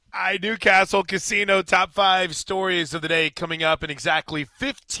Newcastle Casino top 5 stories of the day coming up in exactly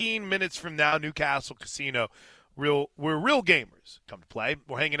 15 minutes from now. Newcastle Casino, we're real gamers come to play.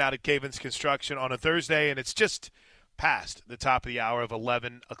 We're hanging out at Cavens Construction on a Thursday, and it's just past the top of the hour of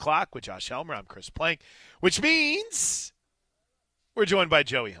 11 o'clock with Josh Helmer. I'm Chris Plank, which means we're joined by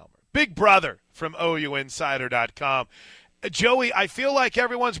Joey Helmer, big brother from OUinsider.com. Joey, I feel like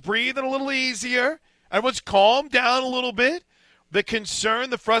everyone's breathing a little easier. Everyone's calmed down a little bit. The concern,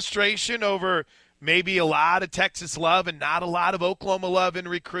 the frustration over maybe a lot of Texas love and not a lot of Oklahoma love in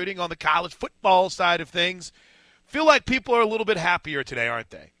recruiting on the college football side of things. Feel like people are a little bit happier today, aren't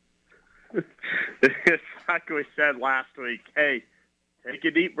they? It's like we said last week. Hey, take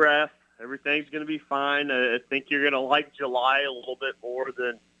a deep breath. Everything's going to be fine. I think you're going to like July a little bit more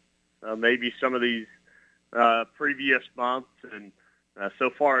than maybe some of these previous months. And so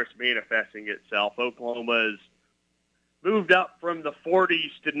far it's manifesting itself. Oklahoma has moved up from the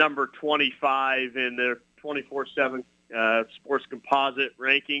 40s to number 25 in their 24/7 sports composite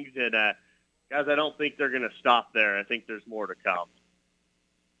rankings. And, guys, I don't think they're going to stop there. I think there's more to come.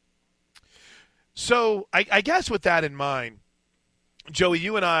 So I guess with that in mind, Joey,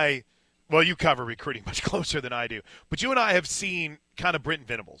 you and I, well, you cover recruiting much closer than I do, but you and I have seen kind of Brenton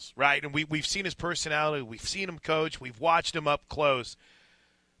Venables, right? And we've seen his personality. We've seen him coach. We've watched him up close.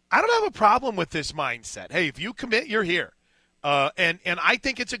 I don't have a problem with this mindset. Hey, if you commit, you're here. And I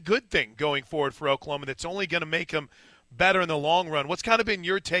think it's a good thing going forward for Oklahoma that's only going to make them better in the long run. What's kind of been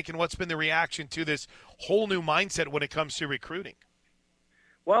your take and what's been the reaction to this whole new mindset when it comes to recruiting?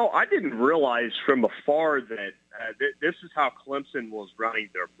 Well, I didn't realize from afar that this is how Clemson was running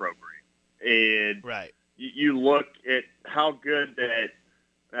their program. And right. You look at how good that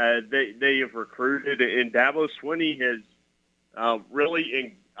they have recruited, and Dabo Swinney has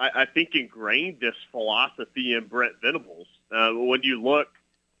really, I think, ingrained this philosophy in Brent Venables. When you look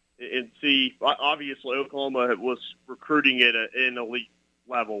and see, obviously Oklahoma was recruiting at an elite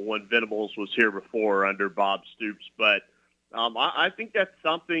level when Venables was here before under Bob Stoops, but I think that's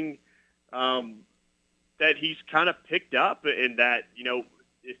something that he's kind of picked up, in that, you know,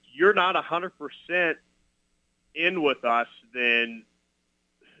 if you're not 100% in with us, then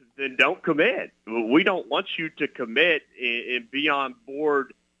don't commit. We don't want you to commit and be on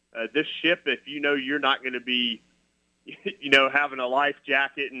board this ship if you know you're not going to be, you know, having a life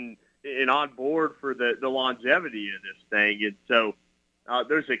jacket and on board for the longevity of this thing. And so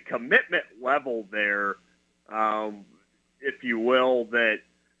there's a commitment level there, if you will, that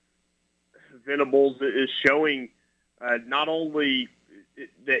Venables is showing not only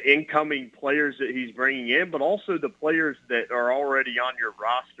the incoming players that he's bringing in, but also the players that are already on your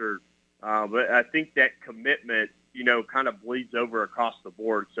roster. But I think that commitment, you know, kind of bleeds over across the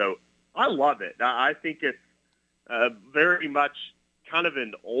board. So I love it. I think it's very much kind of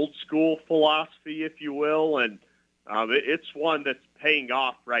an old school philosophy, if you will. And it's one that's paying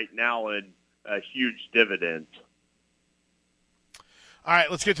off right now in huge dividends. All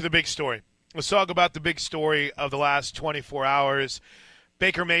right, let's get to the big story. Let's talk about the big story of the last 24 hours.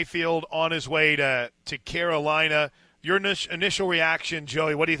 Baker Mayfield on his way to Carolina. Your initial reaction,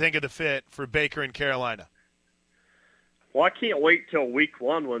 Joey, what do you think of the fit for Baker in Carolina? Well, I can't wait till week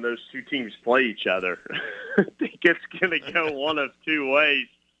one when those two teams play each other. I think it's going to go one of two ways.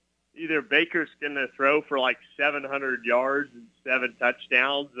 Either Baker's going to throw for like 700 yards and 7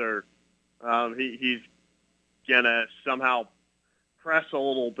 touchdowns, or he's going to somehow press a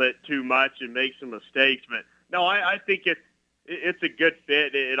little bit too much and make some mistakes. But, no, I think it's a good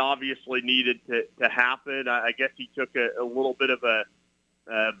fit. It obviously needed to happen. I guess he took a little bit of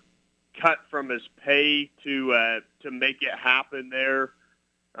a cut from his pay to make it happen there.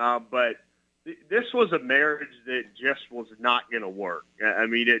 But this was a marriage that just was not going to work. I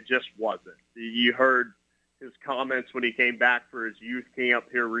mean, it just wasn't. You heard his comments when he came back for his youth camp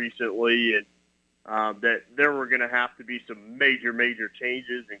here recently, and that there were going to have to be some major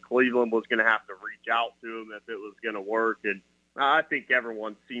changes, and Cleveland was going to have to reach out to him if it was going to work. And I think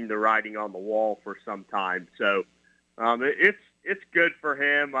everyone's seen the writing on the wall for some time. So it's good for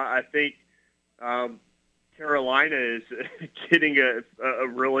him. I think Carolina is getting a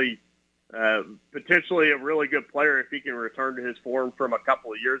really potentially a really good player if he can return to his form from a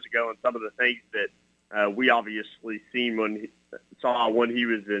couple of years ago, and some of the things that we obviously saw when he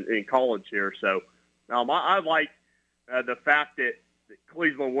was in college here. So I like the fact that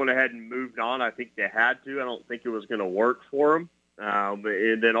Cleveland went ahead and moved on. I think they had to. I don't think it was going to work for them.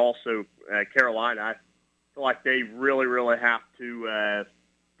 And then also Carolina, I feel like they really have to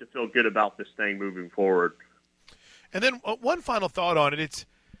feel good about this thing moving forward. And then one final thought on it.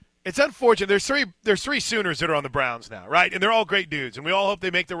 It's unfortunate. There's three Sooners that are on the Browns now, right? And they're all great dudes, and we all hope they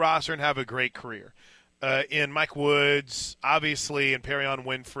make the roster and have a great career. In Mike Woods, obviously, and Perrion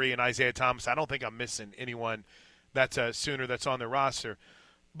Winfrey and Isaiah Thomas. I don't think I'm missing anyone that's a Sooner that's on the roster.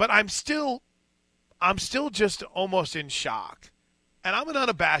 But I'm still just almost in shock. And I'm an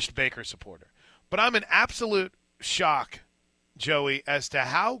unabashed Baker supporter. But I'm in absolute shock, Joey, as to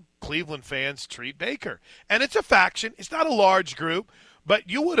how Cleveland fans treat Baker. And it's a faction. It's not a large group. But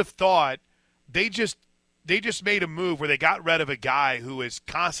you would have thought they just made a move where they got rid of a guy who is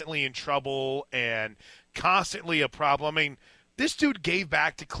constantly in trouble and constantly a problem. I mean, this dude gave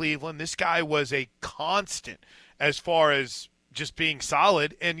back to Cleveland. This guy was a constant as far as just being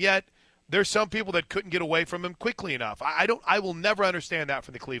solid, and yet there's some people that couldn't get away from him quickly enough. I will never understand that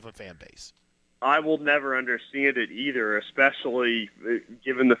from the Cleveland fan base. I will never understand it either, especially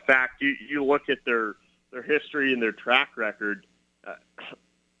given the fact you look at their history and their track record.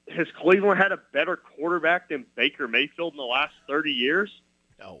 Has Cleveland had a better quarterback than Baker Mayfield in the last 30 years?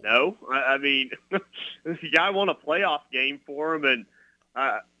 No. I mean, the guy won a playoff game for him, and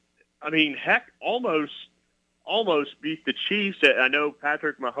I mean, heck, almost beat the Chiefs. I know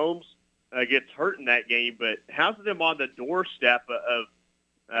Patrick Mahomes gets hurt in that game, but has them on the doorstep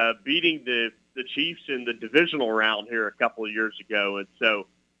of beating the Chiefs in the divisional round here a couple of years ago. And so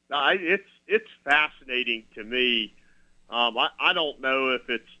it's fascinating to me. I don't know if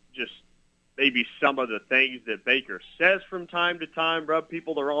it's just maybe some of the things that Baker says from time to time rub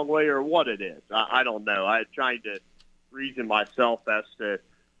people the wrong way or what it is. I don't know. I'm trying to reason myself as to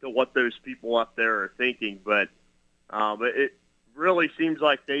what those people up there are thinking, but it really seems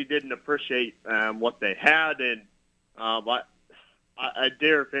like they didn't appreciate what they had, and I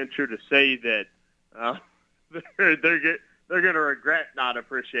dare venture to say that they're going to regret not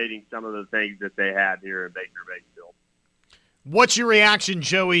appreciating some of the things that they had here in Baker Mayfield. What's your reaction,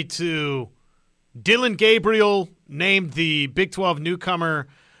 Joey, to Dillon Gabriel named the Big 12 Newcomer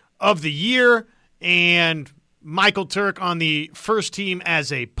of the Year and Michael Turk on the first team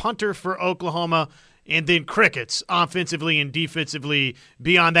as a punter for Oklahoma, and then crickets offensively and defensively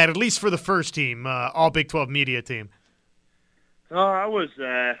beyond that, at least for the first team, all Big 12 media team? I was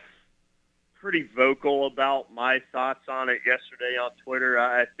pretty vocal about my thoughts on it yesterday on Twitter.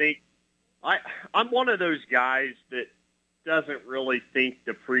 I think I'm one of those guys that doesn't really think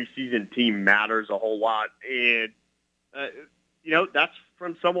the preseason team matters a whole lot. And, that's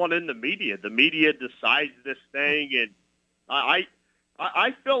from someone in the media. The media decides this thing. And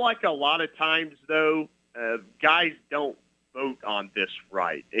I feel like a lot of times, though, guys don't vote on this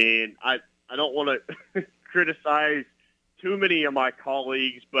right. And I don't want to criticize too many of my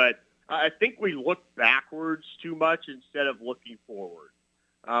colleagues, but I think we look backwards too much instead of looking forward.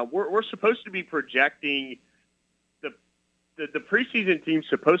 We're supposed to be projecting the preseason team's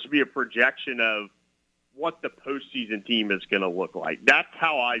supposed to be a projection of what the postseason team is going to look like. That's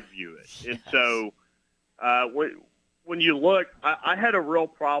how I view it. Yes. And so when you look, I had a real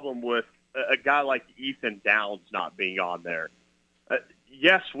problem with a guy like Ethan Downs not being on there.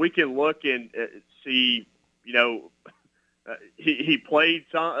 Yes, we can look and see, he played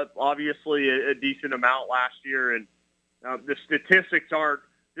obviously a decent amount last year, and the statistics aren't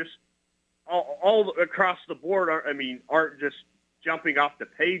just all across the board aren't just jumping off the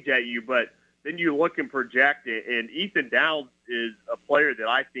page at you, but then you look and project it, and Ethan Downs is a player that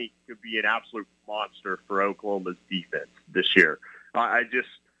I think could be an absolute monster for Oklahoma's defense this year.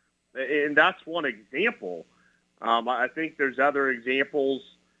 And that's one example. I think there's other examples.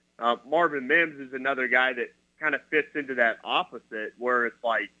 Marvin Mims is another guy that kind of fits into that opposite, where it's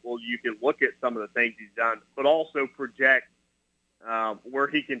like, well, you can look at some of the things he's done, but also project where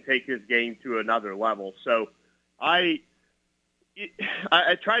he can take his game to another level. So I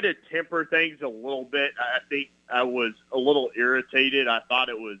try to temper things a little bit. I think I was a little irritated. I thought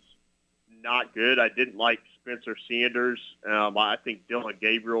it was not good. I didn't like Spencer Sanders. I think Dillon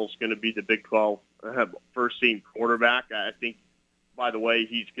Gabriel is going to be the Big 12 first-team quarterback. I think, by the way,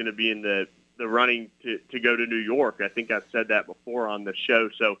 he's going to be in the running to go to New York. I think I've said that before on the show.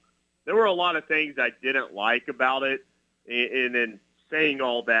 So there were a lot of things I didn't like about it. And then saying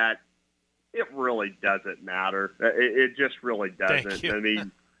all that, it really doesn't matter. It just really doesn't. I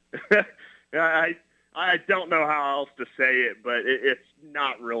mean, I don't know how else to say it, but it's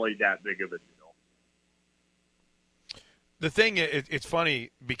not really that big of a deal. The thing, it's funny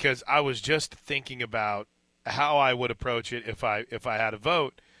because I was just thinking about how I would approach it if I had a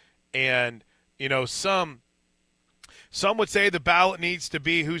vote, and some would say the ballot needs to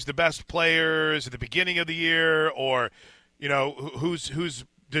be who's the best players at the beginning of the year, or who's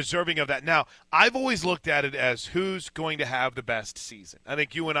deserving of that. Now, I've always looked at it as who's going to have the best season. I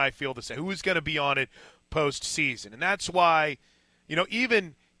think you and I feel the same. Who's going to be on it postseason? And that's why,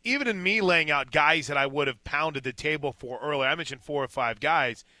 even in me laying out guys that I would have pounded the table for earlier, I mentioned 4 or 5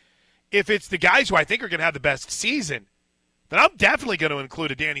 guys. If it's the guys who I think are going to have the best season, then I'm definitely going to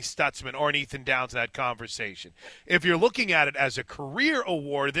include a Danny Stutzman or an Ethan Downs in that conversation. If you're looking at it as a career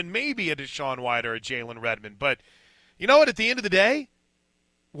award, then maybe a Deshaun White or a Jalen Redmond. But you know what? At the end of the day,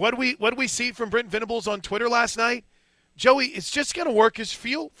 what we see from Brent Venables on Twitter last night, Joey, it's just going to work as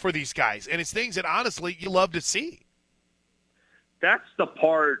fuel for these guys, and it's things that honestly you love to see. That's the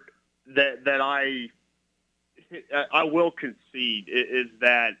part that I will concede is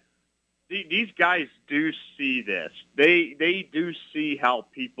that these guys do see this. They do see how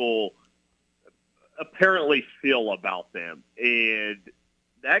people apparently feel about them, and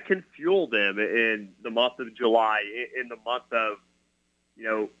that can fuel them in the month of July, in the month of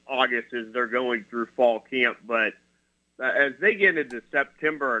August as they're going through fall camp. But as they get into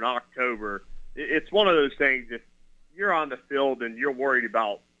September and October, it's one of those things. If you're on the field and you're worried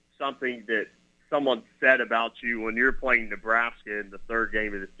about something that someone said about you when you're playing Nebraska in the third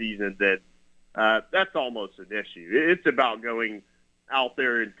game of the season, that's almost an issue. It's about going out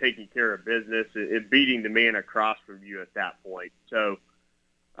there and taking care of business and beating the man across from you at that point. So,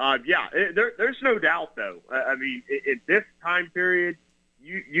 there's no doubt, though. I mean, in this time period,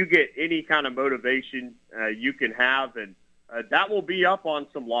 you get any kind of motivation you can have, and that will be up on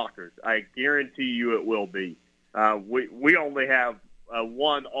some lockers. I guarantee you it will be. We only have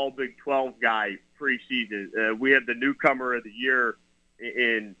one All Big 12 guy preseason. We had the newcomer of the year,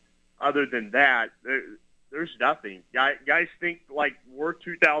 and other than that, there's nothing. Guys think like we're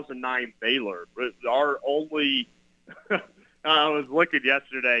 2009 Baylor. Our only I was looking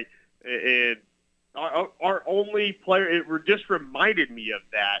yesterday, and our only player, it just reminded me of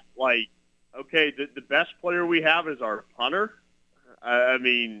that. Like, okay, the best player we have is our punter. I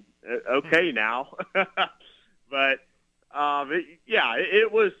mean, okay now. But,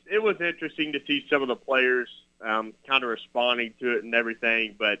 it was interesting to see some of the players kind of responding to it and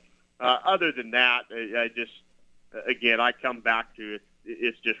everything. But other than that, I come back to it.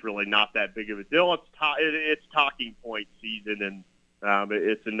 It's just really not that big of a deal. It's talking point season, and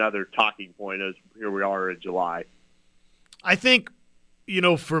it's another talking point as here we are in July. I think,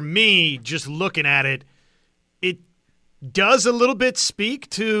 for me, just looking at it, it does a little bit speak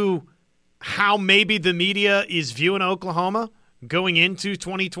to how maybe the media is viewing Oklahoma going into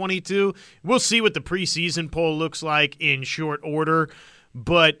 2022. We'll see what the preseason poll looks like in short order,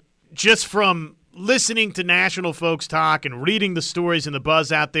 but just from listening to national folks talk and reading the stories and the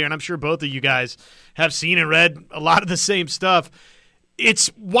buzz out there, and I'm sure both of you guys have seen and read a lot of the same stuff, it's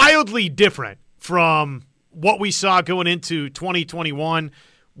wildly different from what we saw going into 2021.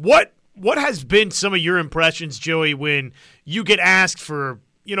 What has been some of your impressions, Joey, when you get asked for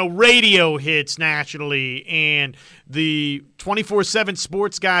radio hits nationally and the 24/7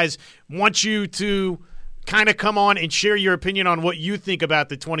 sports guys want you to kind of come on and share your opinion on what you think about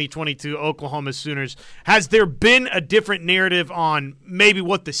the 2022 Oklahoma Sooners? Has there been a different narrative on maybe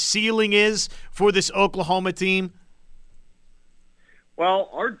what the ceiling is for this Oklahoma team? Well,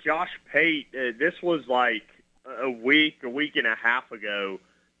 our Josh Pate, this was like a week and a half ago,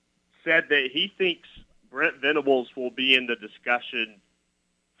 said that he thinks Brent Venables will be in the discussion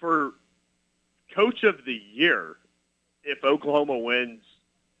for Coach of the Year if Oklahoma wins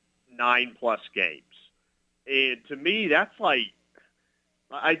 9+ games. And to me, that's like,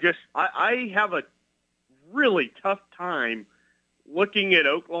 I have a really tough time looking at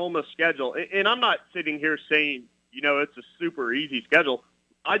Oklahoma's schedule. And I'm not sitting here saying, it's a super easy schedule.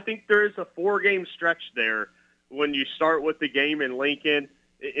 I think there is a 4-game stretch there when you start with the game in Lincoln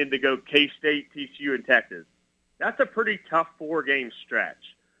and to go K-State, TCU, and Texas. That's a pretty tough 4-game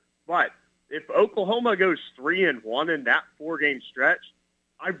stretch. But if Oklahoma goes 3-1 in that 4-game stretch,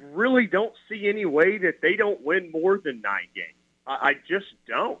 I really don't see any way that they don't win more than 9 games. I just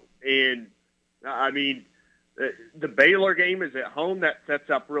don't. And, I mean, the Baylor game is at home. That sets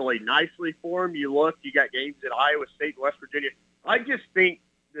up really nicely for them. You got games at Iowa State, West Virginia. I just think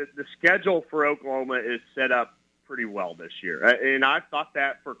that the schedule for Oklahoma is set up pretty well this year. And I've thought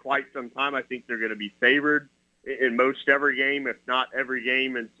that for quite some time. I think they're going to be favored in most every game, if not every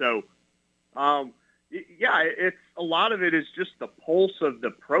game. And so, it's a lot of it is just the pulse of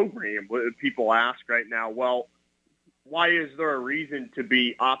the program. People ask right now, well, why is there a reason to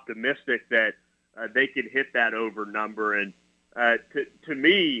be optimistic that they could hit that over number? And to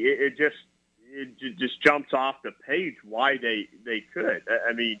me, it just jumps off the page why they could.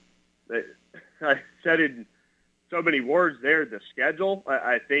 I mean, I said in so many words there, the schedule.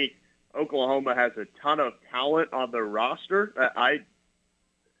 I think Oklahoma has a ton of talent on their roster.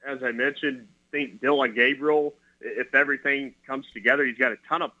 As I mentioned, think Dillon Gabriel, if everything comes together, he's got a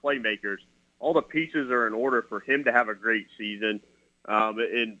ton of playmakers. All the pieces are in order for him to have a great season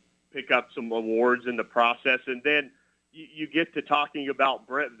and pick up some awards in the process. And then you get to talking about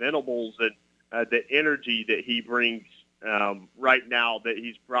Brent Venables and the energy that he brings right now that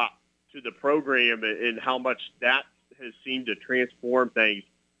he's brought to the program and how much that has seemed to transform things.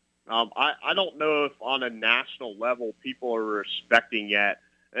 I don't know if on a national level people are respecting yet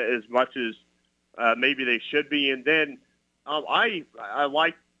as much as maybe they should be. And then I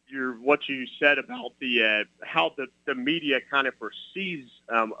like what you said about the how the media kind of perceives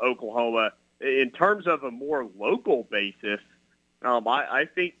Oklahoma in terms of a more local basis. I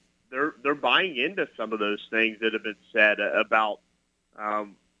think they're buying into some of those things that have been said about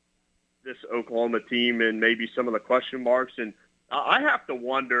this Oklahoma team and maybe some of the question marks. And I have to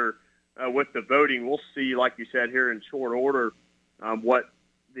wonder with the voting, we'll see, like you said, here in short order, what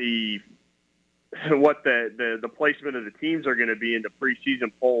the placement of the teams are going to be in the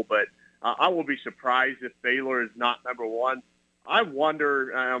preseason poll. But I will be surprised if Baylor is not number one. I'm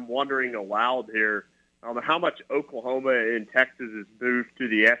wondering aloud here how much Oklahoma and Texas's move to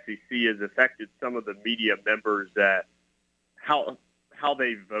the SEC has affected some of the media members that how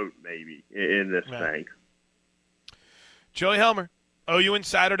they vote maybe in this thing. Joey Helmer,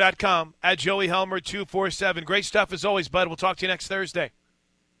 OUinsider.com, at Joey Helmer 247. Great stuff as always, bud. We'll talk to you next Thursday.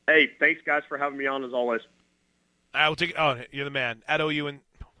 Hey, thanks, guys, for having me on as always. I will take. Oh, you're the man. At what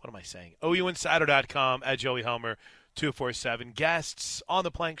am I saying? OUinsider.com, at Joey Helmer 247. Guests on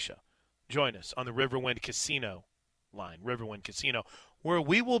the Plank Show. Join us on the Riverwind Casino line, Riverwind Casino, where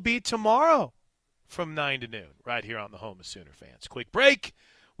we will be tomorrow from 9 to noon, right here on the home of Sooner fans. Quick break.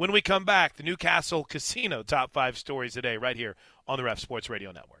 When we come back, the Newcastle Casino top 5 stories a day, right here on the Ref Sports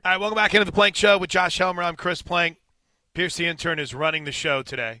Radio Network. All right, welcome back into the Plank Show with Josh Helmer. I'm Chris Plank. Pierce the intern is running the show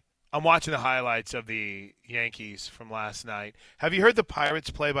today. I'm watching the highlights of the Yankees from last night. Have you heard the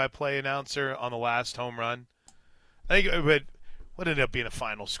Pirates play-by-play announcer on the last home run? I think what ended up being a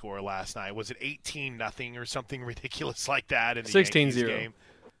final score last night? Was it 18-0 or something ridiculous like that in the 16-0 Yankees game?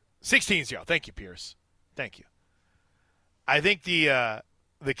 16-0. Thank you, Pierce. Thank you. I think the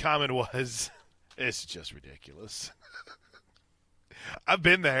comment was, it's just ridiculous. I've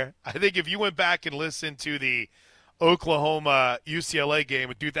been there. I think if you went back and listened to the Oklahoma-UCLA game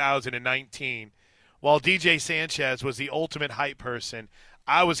in 2019, while DJ Sanchez was the ultimate hype person,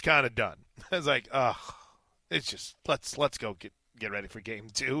 I was kind of done. I was like, ugh, it's just, let's go get ready for game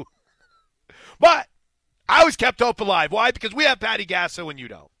 2. But I was kept hope alive. Why? Because we have Patty Gasso and you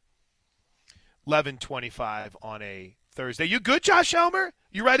don't. 11:25 on a Thursday. You good, Josh Helmer?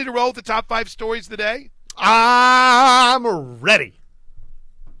 You ready to roll with the top 5 stories of the day? I'm ready.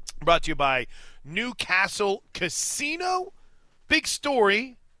 Brought to you by Newcastle Casino. Big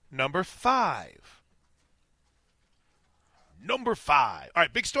story number 5. Number 5. All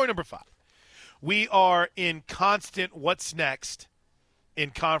right, big story number 5. We are in constant what's next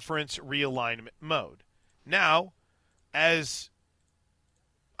in conference realignment mode. Now, as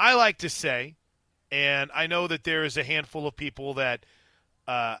I like to say, and I know that there is a handful of people that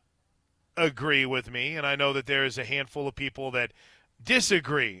agree with me, and I know that there is a handful of people that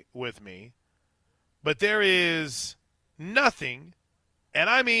disagree with me, but there is nothing, and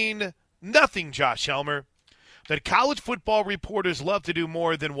I mean nothing, Josh Helmer, that college football reporters love to do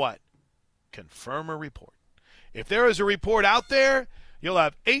more than what? Confirm a report. If there is a report out there, you'll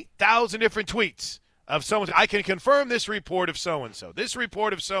have 8,000 different tweets of someone. I can confirm this report of so-and-so. This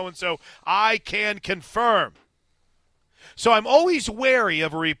report of so-and-so, I can confirm. So I'm always wary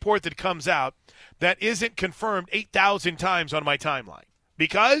of a report that comes out that isn't confirmed 8,000 times on my timeline,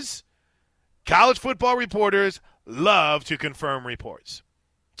 because college football reporters love to confirm reports.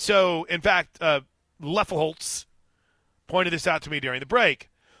 So, in fact, Leffelholtz pointed this out to me during the break.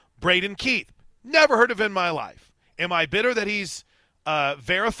 Braden Keith, never heard of him in my life. Am I bitter that he's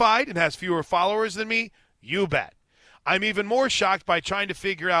verified and has fewer followers than me? You bet. I'm even more shocked by trying to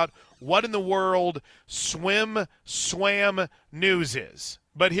figure out what in the world swam news is.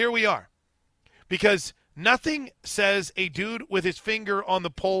 But here we are. Because nothing says a dude with his finger on the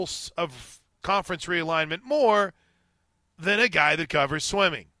pulse of conference realignment more than a guy that covers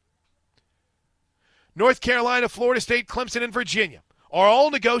swimming. North Carolina, Florida State, Clemson, and Virginia are all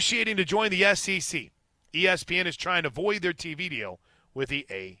negotiating to join the SEC. ESPN is trying to void their TV deal with the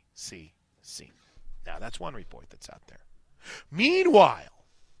ACC. Now, that's one report that's out there. Meanwhile,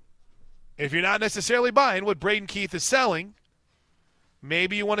 if you're not necessarily buying what Braden Keith is selling,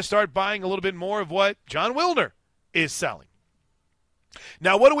 maybe you want to start buying a little bit more of what John Wilner is selling.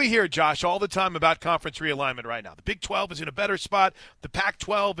 Now, what do we hear, Josh, all the time about conference realignment right now? The Big 12 is in a better spot. The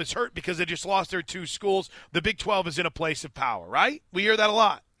Pac-12 is hurt because they just lost their 2 schools. The Big 12 is in a place of power, right? We hear that a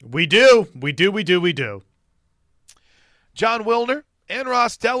lot. We do. John Wilner and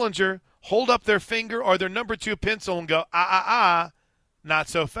Ross Dellinger hold up their finger or their number 2 pencil and go, not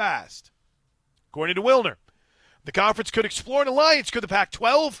so fast. According to Wilner, the conference could explore an alliance with the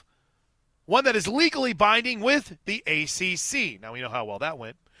Pac-12, one that is legally binding with the ACC. Now, we know how well that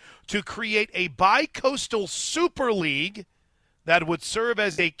went. To create a bi-coastal super league that would serve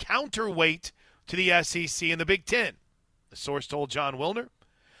as a counterweight to the SEC and the Big Ten. The source told John Wilner,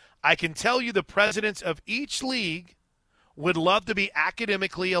 I can tell you the presidents of each league would love to be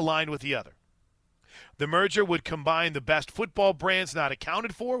academically aligned with the other. The merger would combine the best football brands not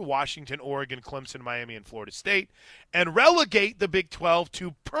accounted for, Washington, Oregon, Clemson, Miami, and Florida State, and relegate the Big 12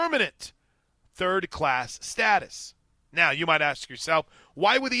 to permanent third-class status. Now, you might ask yourself,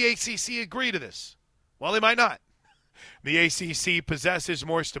 why would the ACC agree to this? Well, they might not. The ACC possesses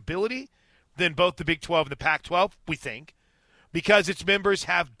more stability than both the Big 12 and the Pac-12, we think, because its members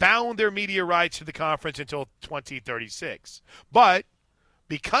have bound their media rights to the conference until 2036. But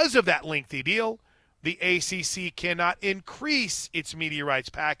because of that lengthy deal, the ACC cannot increase its media rights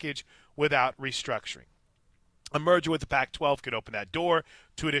package without restructuring. A merger with the Pac-12 could open that door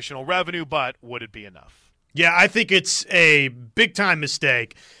to additional revenue, but would it be enough? Yeah, I think it's a big-time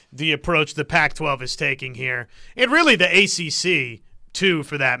mistake, the approach the Pac-12 is taking here. And really the ACC, too,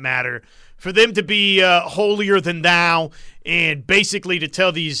 for that matter. For them to be holier than thou and basically to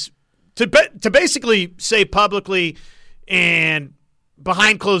tell these – to basically say publicly and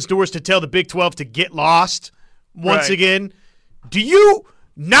behind closed doors to tell the Big 12 to get lost once again. Do you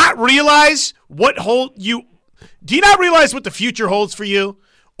not realize what do you not realize what the future holds for you?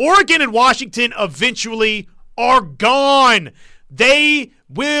 Oregon and Washington eventually are gone. They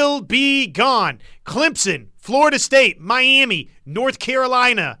will be gone. Clemson, Florida State, Miami, North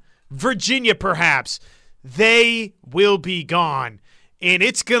Carolina, Virginia perhaps. They will be gone. And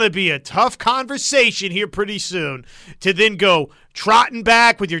it's going to be a tough conversation here pretty soon to then go trotting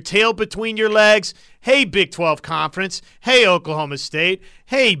back with your tail between your legs. Hey, Big 12 Conference. Hey, Oklahoma State.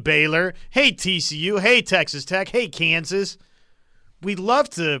 Hey, Baylor. Hey, TCU. Hey, Texas Tech. Hey, Kansas. We love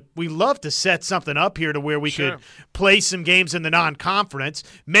to set something up here to where we could play some games in the non-conference,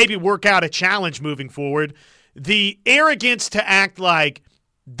 maybe work out a challenge moving forward. The arrogance to act like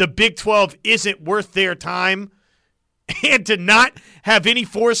the Big 12 isn't worth their time and to not have any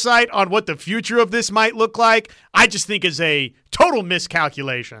foresight on what the future of this might look like, I just think is a total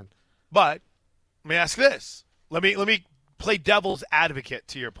miscalculation. But let me ask this. Let me play devil's advocate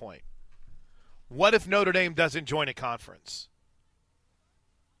to your point. What if Notre Dame doesn't join a conference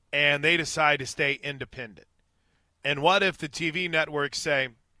and they decide to stay independent? And what if the TV networks say,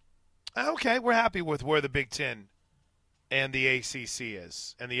 okay, we're happy with where the Big Ten and the ACC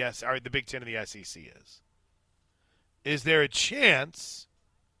is, and the Big Ten and the SEC is? Is there a chance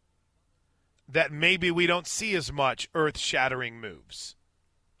that maybe we don't see as much earth-shattering moves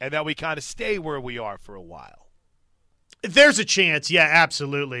and that we kind of stay where we are for a while? There's a chance, yeah,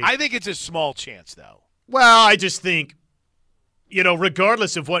 absolutely. I think it's a small chance, though. Well, I just think,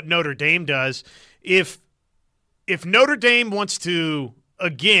 regardless of what Notre Dame does, if Notre Dame wants to,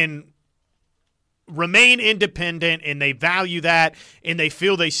 again, remain independent and they value that and they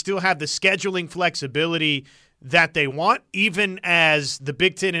feel they still have the scheduling flexibility that they want, even as the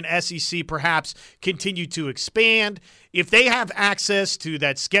Big Ten and SEC perhaps continue to expand, if they have access to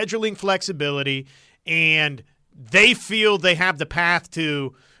that scheduling flexibility and they feel they have the path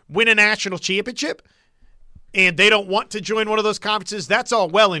to win a national championship and they don't want to join one of those conferences, that's all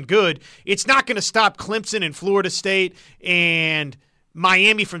well and good. It's not going to stop Clemson and Florida State and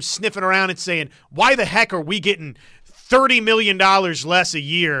Miami from sniffing around and saying, why the heck are we getting $30 million less a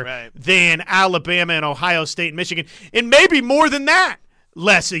year than Alabama and Ohio State and Michigan, and maybe more than that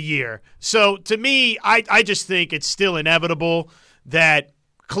less a year? So to me, I just think it's still inevitable that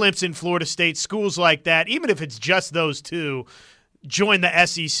Clemson, Florida State, schools like that, even if it's just those two, join the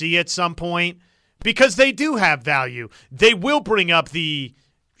SEC at some point because they do have value. They will bring up the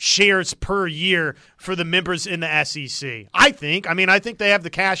shares per year for the members in the SEC. I think they have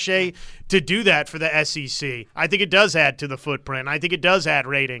the cachet to do that for the SEC. I think it does add to the footprint. I think it does add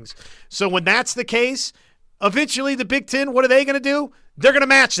ratings. So when that's the case, eventually the Big Ten, what are they going to do? They're going to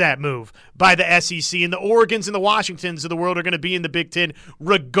match that move by the SEC, and the Oregons and the Washingtons of the world are going to be in the Big Ten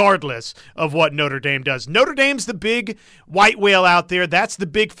regardless of what Notre Dame does. Notre Dame's the big white whale out there. That's the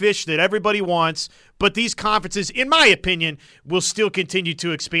big fish that everybody wants. But these conferences, in my opinion, will still continue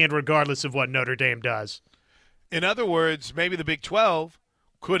to expand regardless of what Notre Dame does. In other words, maybe the Big 12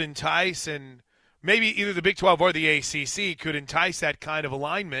 could entice, and maybe either the Big 12 or the ACC could entice that kind of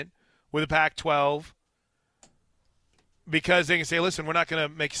alignment with the Pac-12 because they can say, listen, we're not going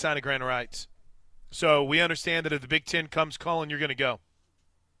to make you sign a grant of rights. So we understand that if the Big Ten comes calling, you're going to go.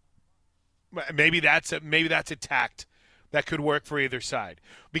 Maybe that's a tact that could work for either side.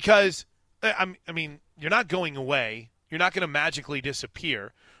 Because, I mean, you're not going away. You're not going to magically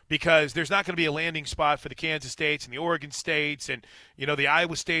disappear because there's not going to be a landing spot for the Kansas States and the Oregon States and, the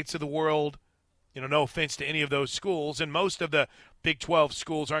Iowa States of the world. No offense to any of those schools. And most of the Big 12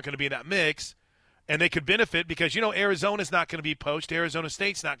 schools aren't going to be in that mix. And they could benefit because, Arizona's not going to be poached. Arizona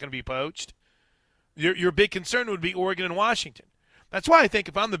State's not going to be poached. Your big concern would be Oregon and Washington. That's why I think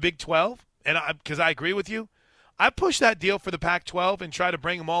if I'm the Big 12, and because I agree with you, I push that deal for the Pac-12 and try to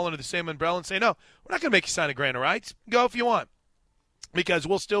bring them all under the same umbrella and say, no, we're not going to make you sign a grant of rights. Go if you want. Because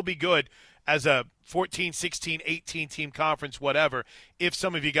we'll still be good as a 14, 16, 18-team conference, whatever, if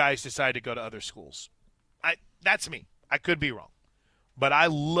some of you guys decide to go to other schools. That's me. I could be wrong. But I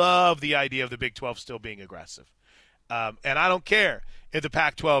love the idea of the Big 12 still being aggressive. And I don't care if the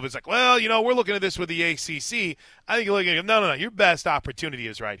Pac-12 is like, well, we're looking at this with the ACC. I think you're looking at, no, your best opportunity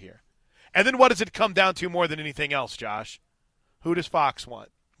is right here. And then what does it come down to more than anything else, Josh? Who does Fox want?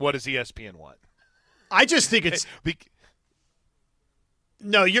 What does ESPN want? I just think it's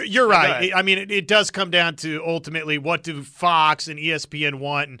no, you're right. I mean, it does come down to ultimately what do Fox and ESPN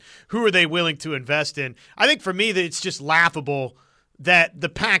want and who are they willing to invest in. I think for me that it's just laughable that the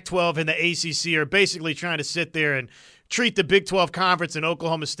Pac-12 and the ACC are basically trying to sit there and treat the Big 12 Conference and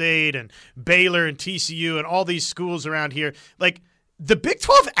Oklahoma State and Baylor and TCU and all these schools around here. Like, the Big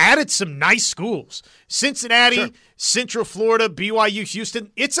 12 added some nice schools. Cincinnati, sure. Central Florida, BYU,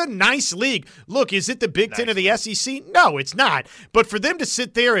 Houston. It's a nice league. Look, is it the Big Ten or the SEC? No, it's not. But for them to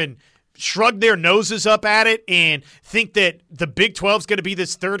sit there and shrug their noses up at it and think that the Big 12 is going to be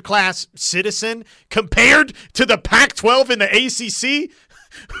this third-class citizen compared to the Pac-12 and the ACC,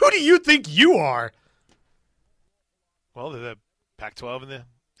 who do you think you are? Well, they're the Pac-12 and the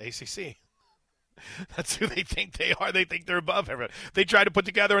ACC. That's who they think they are. They think they're above everyone. They tried to put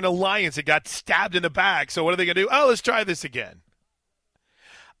together an alliance. It got stabbed in the back. So what are they going to do? Oh, let's try this again.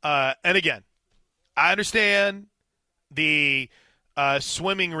 And again, I understand the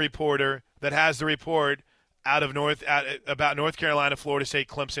swimming reporter that has the report out of about North Carolina, Florida State,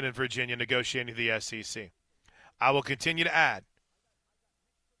 Clemson, and Virginia negotiating the SEC. I will continue to add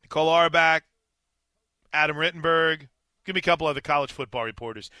Nicole Auerbach, Adam Rittenberg, give me a couple other college football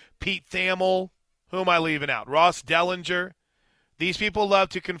reporters. Pete Thamel. Who am I leaving out? Ross Dellinger. These people love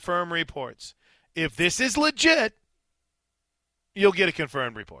to confirm reports. If this is legit, you'll get a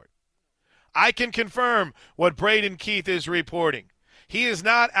confirmed report. I can confirm what Braden Keith is reporting. He is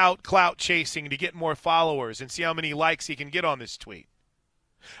not out clout chasing to get more followers and see how many likes he can get on this tweet.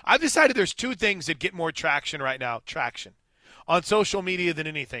 I've decided there's two things that get more traction right now, on social media than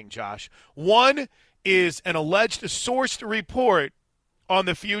anything, Josh. One is an alleged sourced report on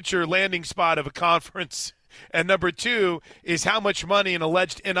the future landing spot of a conference. And number two is how much money an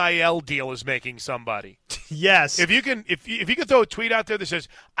alleged NIL deal is making somebody. Yes. If you can throw a tweet out there that says,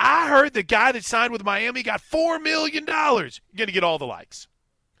 I heard the guy that signed with Miami got $4 million, you're going to get all the likes.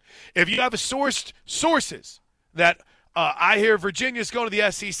 If you have sources that I hear Virginia's going to the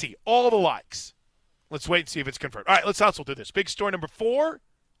SEC, all the likes. Let's wait and see if it's confirmed. All right, let's hustle through this. Big story number 4.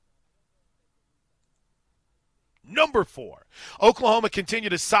 Number 4, Oklahoma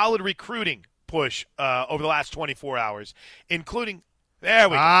continued a solid recruiting push over the last 24 hours, including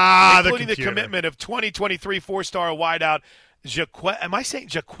the commitment of 2023 four-star wideout am I saying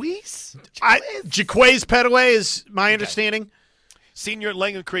Jaquez? Jaquez Petaway is my understanding. Senior at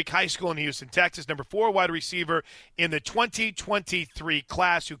Langham Creek High School in Houston, Texas. Number 4 wide receiver in the 2023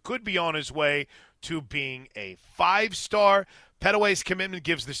 class who could be on his way to being a 5-star. Petaway's commitment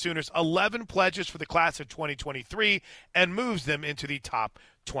gives the Sooners 11 pledges for the class of 2023 and moves them into the top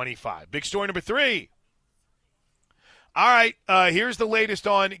 25. Big story number 3. All right, here's the latest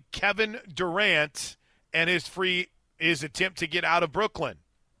on Kevin Durant and his attempt to get out of Brooklyn.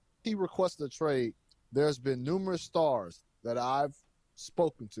 He requested a trade. There's been numerous stars that I've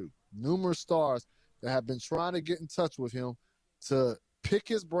spoken to, numerous stars that have been trying to get in touch with him to pick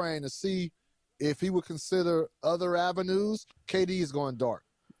his brain to see if he would consider other avenues. KD is going dark.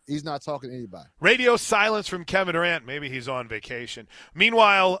 He's not talking to anybody. Radio silence from Kevin Durant. Maybe he's on vacation.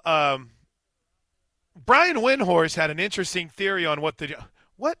 Meanwhile, Brian Windhorst had an interesting theory on what's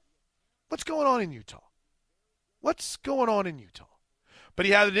going on in Utah. What's going on in Utah? But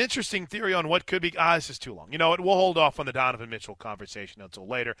he had an interesting theory on what could be. This is too long. You know what? We'll hold off on the Donovan Mitchell conversation until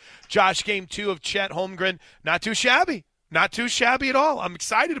later. Josh, game 2 of Chet Holmgren. Not too shabby. Not too shabby at all. I'm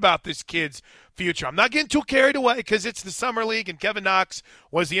excited about this kid's future. I'm not getting too carried away because it's the Summer League, and Kevin Knox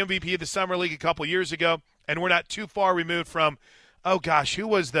was the MVP of the Summer League a couple years ago, and we're not too far removed from, oh gosh, who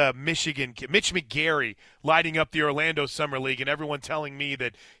was the Michigan kid? Mitch McGary lighting up the Orlando Summer League, and everyone telling me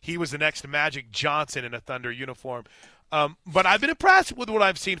that he was the next Magic Johnson in a Thunder uniform. But I've been impressed with what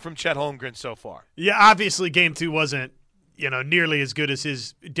I've seen from Chet Holmgren so far. Yeah, obviously game 2 wasn't, nearly as good as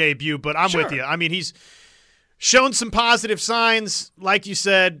his debut, but I'm with you. I mean, he's shown some positive signs. Like you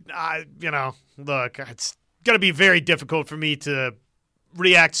said, look, it's going to be very difficult for me to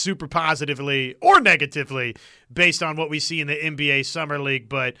react super positively or negatively based on what we see in the NBA Summer League.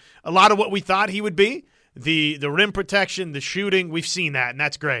 But a lot of what we thought he would be, the rim protection, the shooting, we've seen that, and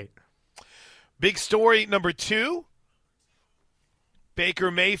that's great. Big story number 2.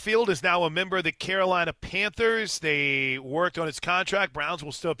 Baker Mayfield is now a member of the Carolina Panthers. They worked on his contract. Browns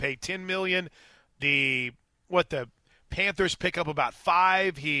will still pay $10 million. The Panthers pick up about $5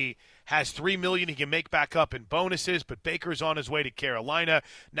 million. He has $3 million he can make back up in bonuses, but Baker's on his way to Carolina.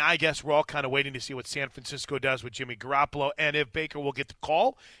 Now I guess we're all kind of waiting to see what San Francisco does with Jimmy Garoppolo and if Baker will get the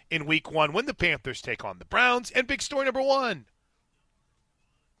call in week 1 when the Panthers take on the Browns. And big story number 1.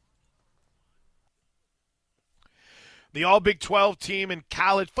 The All-Big 12 team in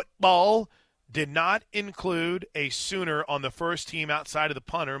college football did not include a Sooner on the first team outside of the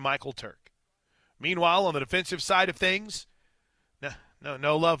punter, Michael Turk. Meanwhile, on the defensive side of things,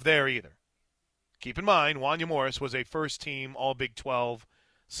 no love there either. Keep in mind, Wanya Morris was a first-team All-Big 12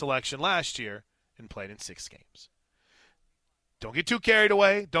 selection last year and played in 6 games. Don't get too carried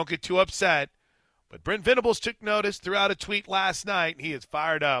away. Don't get too upset. But Brent Venables took notice throughout a tweet last night, and he is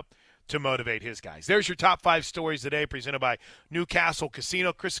fired up to motivate his guys. There's your top 5 stories today presented by Newcastle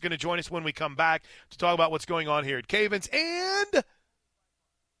Casino. Chris is going to join us when we come back to talk about what's going on here at Cavens, and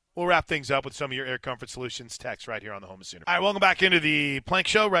we'll wrap things up with some of your Air Comfort Solutions text right here on the Home of Sooner. All right, welcome back into the Plank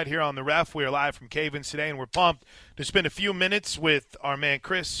Show right here on the Ref. We are live from Cavens today, and we're pumped to spend a few minutes with our man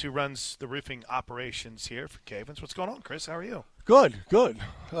Chris, who runs the roofing operations here for Cavens. What's going on, Chris? How are you? Good. Good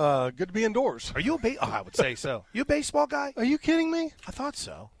to be indoors. Are you I would say so. You a baseball guy? Are you kidding me? I thought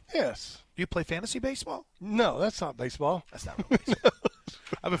so. Yes. Do you play fantasy baseball? No, that's not baseball. That's not real baseball.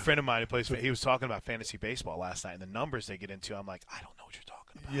 I have a friend of mine who plays. He was talking about fantasy baseball last night, and the numbers they get into. I'm like, I don't know what you're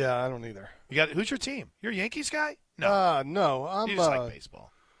talking about. Yeah, I don't either. Who's your team? You're a Yankees guy? No, you just like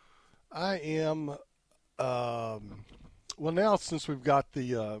baseball. I am. Well, now since we've got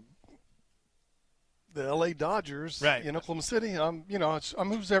the L.A. Dodgers in Oklahoma City, I'm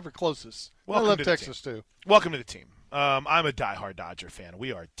who's ever closest. I love Texas too. Welcome to the team. I'm a diehard Dodger fan.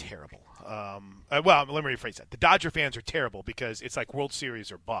 We are terrible. Well, let me rephrase that. The Dodger fans are terrible because it's like World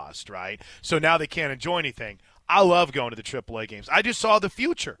Series or bust, right? So now they can't enjoy anything. I love going to the AAA games. I just saw the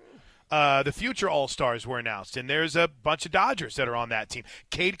future. The future All-Stars were announced, and there's a bunch of Dodgers that are on that team.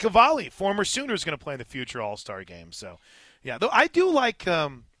 Cade Cavalli, former Sooner, is going to play in the future All-Star game. So, yeah, though I do like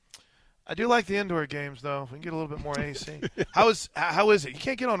the indoor games, though. We can get a little bit more AC. How is it? You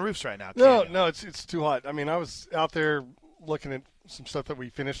can't get on roofs right now. No, it's too hot. I mean, I was out there looking at some stuff that we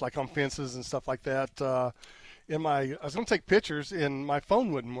finished, like on fences and stuff like that. I was going to take pictures, and my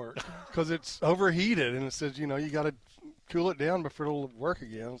phone wouldn't work because it's overheated, and it says, you got to cool it down before it'll work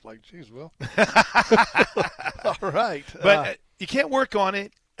again. I was like, geez, well. All right. But you can't work on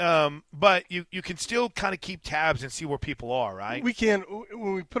it. But you can still kind of keep tabs and see where people are, right? We can.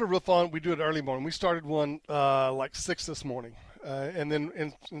 When we put a roof on, we do it early morning. We started one like 6 this morning,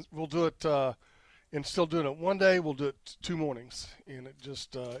 and we'll do it and still doing it one day. We'll do it 2 mornings, and it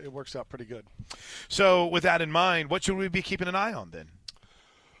just it works out pretty good. So with that in mind, what should we be keeping an eye on then?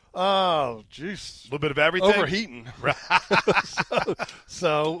 Oh, jeez. A little bit of everything? Overheating. Right.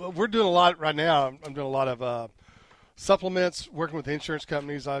 so we're doing a lot right now. I'm doing a lot of supplements, working with insurance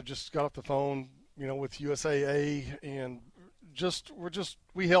companies. I just got off the phone, with USAA, and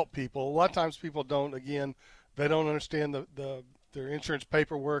we help people. A lot of times people they don't understand their insurance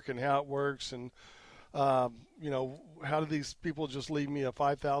paperwork and how it works, and how do these people just leave me a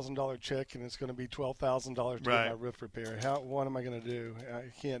 $5,000 check and it's going to be $12,000 to get my roof repair? What am I going to do?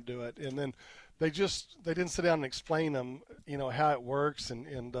 I can't do it. And then they didn't sit down and explain them, how it works,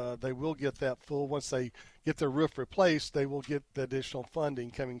 and they will get that full. Once they get their roof replaced, they will get the additional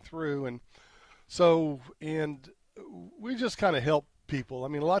funding coming through. And so, we just kind of help people. I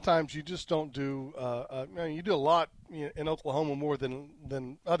mean, a lot of times you just don't do, you do a lot in Oklahoma more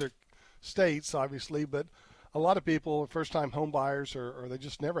than other states, obviously, but a lot of people, first-time home buyers, or they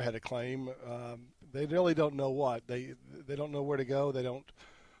just never had a claim. They really don't know what. They don't know where to go. They don't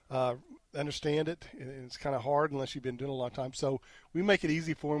understand it. And it's kind of hard unless you've been doing it a long time. So we make it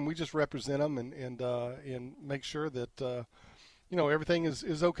easy for them. We just represent them and make sure that everything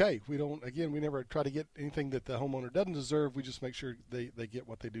is okay. We never try to get anything that the homeowner doesn't deserve. We just make sure they get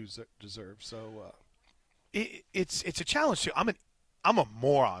what they do deserve. So it's a challenge too. I'm a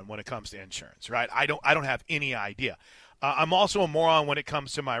moron when it comes to insurance, right? I don't have any idea. I'm also a moron when it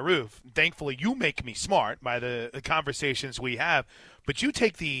comes to my roof. Thankfully, you make me smart by the conversations we have, but you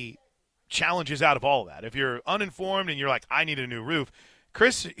take the challenges out of all of that. If you're uninformed and you're like, I need a new roof,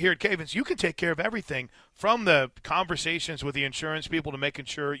 Chris here at Cavens, you can take care of everything from the conversations with the insurance people to making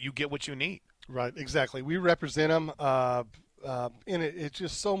sure you get what you need. Right, exactly. We represent them, and it's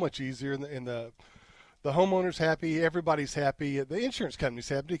just so much easier. And the homeowner's happy, everybody's happy. The insurance company's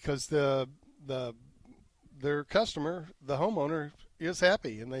happy because their customer, the homeowner, is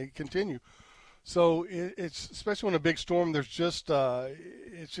happy, and they continue. So it's especially when a big storm. There's just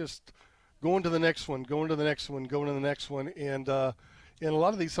it's just going to the next one, going to the next one, going to the next one, and a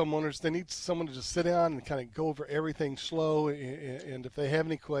lot of these homeowners, they need someone to just sit down and kind of go over everything slow, and if they have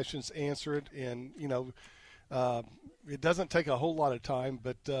any questions, answer it. And it doesn't take a whole lot of time,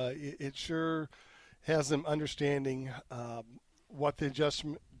 but it sure has them understanding what the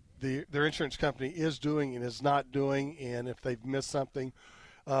adjustment their insurance company is doing and is not doing, and if they've missed something,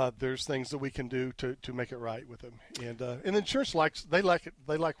 there's things that we can do to make it right with them. And insurance they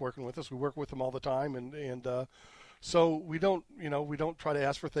like working with us. We work with them all the time, and so we don't try to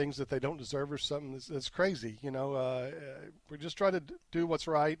ask for things that they don't deserve or something that's crazy. We just try to do what's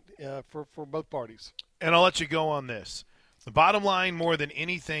right for both parties. And I'll let you go on this. The bottom line, more than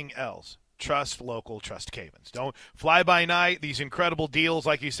anything else, trust local, trust Cavens. Don't fly by night. These incredible deals,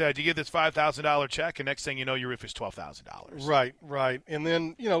 like you said, you get this $5,000 check, and next thing you know, your roof is $12,000. Right. And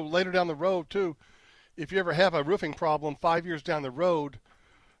then, later down the road, too, if you ever have a roofing problem 5 years down the road,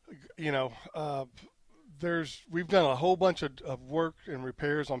 we've done a whole bunch of work and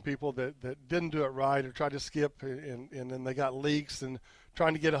repairs on people that didn't do it right or tried to skip, and then they got leaks, and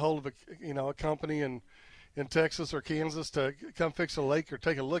trying to get a hold of a company in Texas or Kansas to come fix a lake or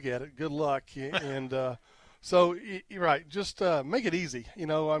take a look at it. Good luck. And so you're right. Just make it easy.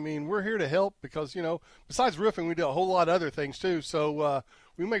 We're here to help because, besides roofing, we do a whole lot of other things too. So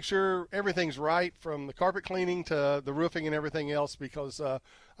we make sure everything's right from the carpet cleaning to the roofing and everything else because,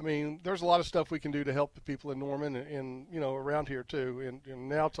 there's a lot of stuff we can do to help the people in Norman and around here too, and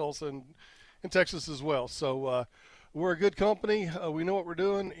now Tulsa and Texas as well. So we're a good company. We know what we're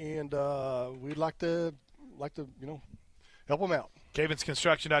doing, and we'd like to help them out.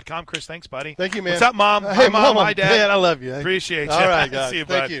 CavensConstruction.com. Chris, thanks, buddy. Thank you, man. What's up, Mom? Hey, hi, Mom. Hi, Dad. Dad, I love you. Appreciate you. All right, guys. See you,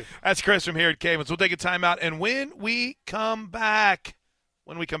 Thank bud. you. That's Chris from here at Cavens. We'll take a timeout, and when we come back,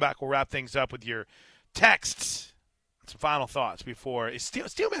 we'll wrap things up with your texts. Some final thoughts before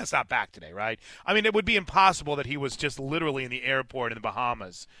Steelman's not back today, right? It would be impossible that he was just literally in the airport in the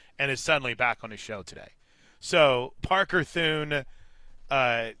Bahamas and is suddenly back on his show today. So Parker Thune,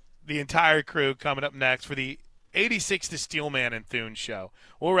 the entire crew coming up next for the 86 to Steelman and Thune show.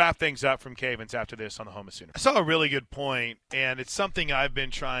 We'll wrap things up from Cavens after this on the Home of Sooner. I saw a really good point, and it's something I've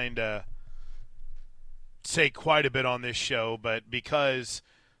been trying to say quite a bit on this show, but because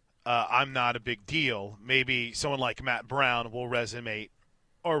I'm not a big deal, maybe someone like Matt Brown will resonate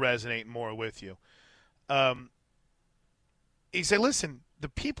more with you. He said, listen, the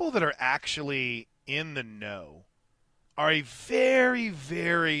people that are actually in the know are a very,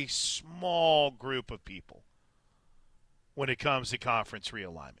 very small group of people when it comes to conference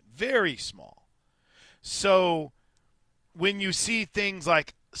realignment. Very small. So when you see things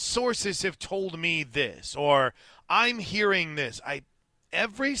like sources have told me this or I'm hearing this,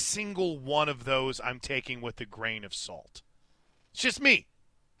 every single one of those I'm taking with a grain of salt. It's just me.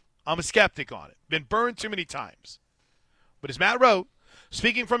 I'm a skeptic on it. Been burned too many times. But as Matt wrote,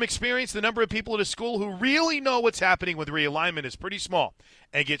 speaking from experience, the number of people at a school who really know what's happening with realignment is pretty small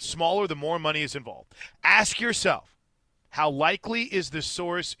and gets smaller the more money is involved. Ask yourself, how likely is the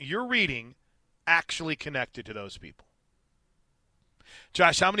source you're reading actually connected to those people?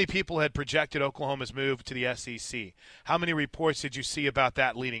 Josh, how many people had projected Oklahoma's move to the SEC? How many reports did you see about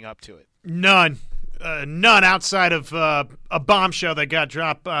that leading up to it? None. None outside of a bombshell that got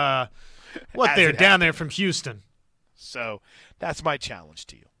dropped they're down there from Houston. So that's my challenge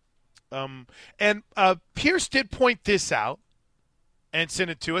to you. And Pierce did point this out and send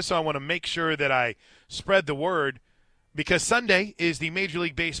it to us, so I want to make sure that I spread the word because Sunday is the Major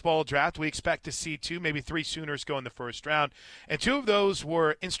League Baseball draft. We expect to see 2, maybe 3 Sooners go in the first round, and 2 of those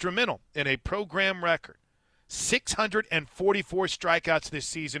were instrumental in a program record. 644 strikeouts this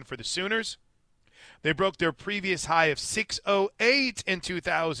season for the Sooners. They broke their previous high of 608 in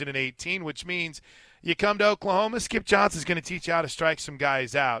 2018, which means you come to Oklahoma, Skip Johnson's going to teach you how to strike some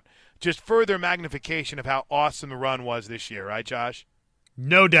guys out. Just further magnification of how awesome the run was this year, right, Josh?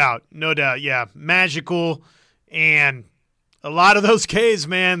 No doubt. Yeah, magical. And a lot of those Ks,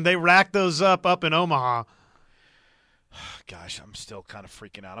 man, they racked those up in Omaha. Gosh, I'm still kind of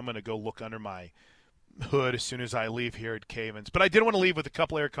freaking out. I'm going to go look under my hood as soon as I leave here at Cavens. But I did want to leave with a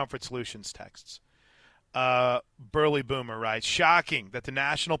couple Air Comfort Solutions texts. Burley Boomer writes, shocking that the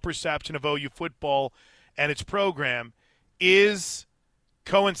national perception of OU football and its program is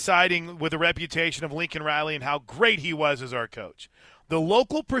coinciding with the reputation of Lincoln Riley and how great he was as our coach. The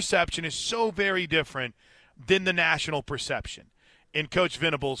local perception is so very different than the national perception. In Coach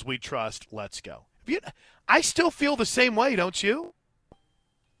Venables, we trust. Let's go. I still feel the same way, don't you?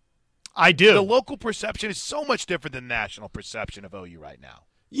 I do. The local perception is so much different than the national perception of OU right now.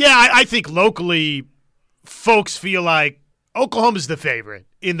 Yeah, I think locally folks feel like Oklahoma's the favorite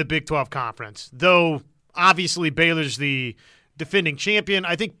in the Big 12 Conference, though obviously Baylor's the defending champion.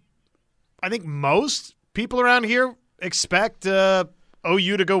 I think most people around here expect OU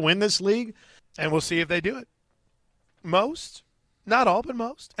to go win this league. And we'll see if they do it. Most. Not all, but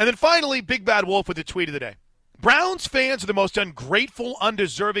most. And then finally, Big Bad Wolf with the tweet of the day. Browns fans are the most ungrateful,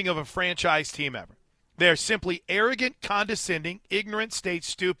 undeserving of a franchise team ever. They are simply arrogant, condescending, ignorant, state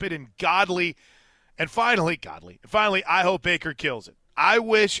stupid, and godly. And finally, I hope Baker kills it. I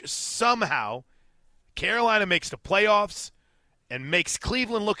wish somehow Carolina makes the playoffs and makes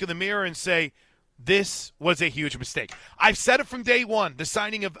Cleveland look in the mirror and say, this was a huge mistake. I've said it from day one, the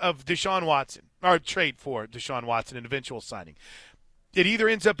signing of Deshaun Watson, or trade for Deshaun Watson, an eventual signing. It either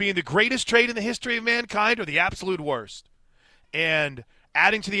ends up being the greatest trade in the history of mankind or the absolute worst. And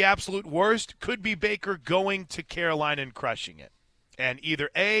adding to the absolute worst could be Baker going to Carolina and crushing it. And either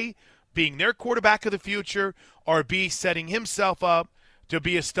A, being their quarterback of the future, or B, setting himself up to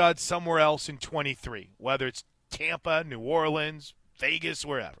be a stud somewhere else in 23, whether it's Tampa, New Orleans, Vegas,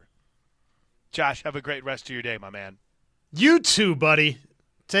 wherever. Josh, have a great rest of your day, my man. You too, buddy.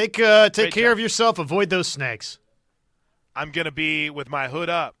 Take care job. of yourself. Avoid those snakes. I'm going to be with my hood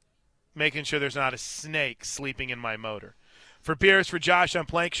up, making sure there's not a snake sleeping in my motor. For Pierce, for Josh on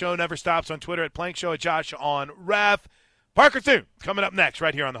Plank Show, never stops on Twitter at Plank Show, at Josh on Ref. Parker Thune coming up next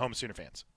right here on the Home of Sooner Fans.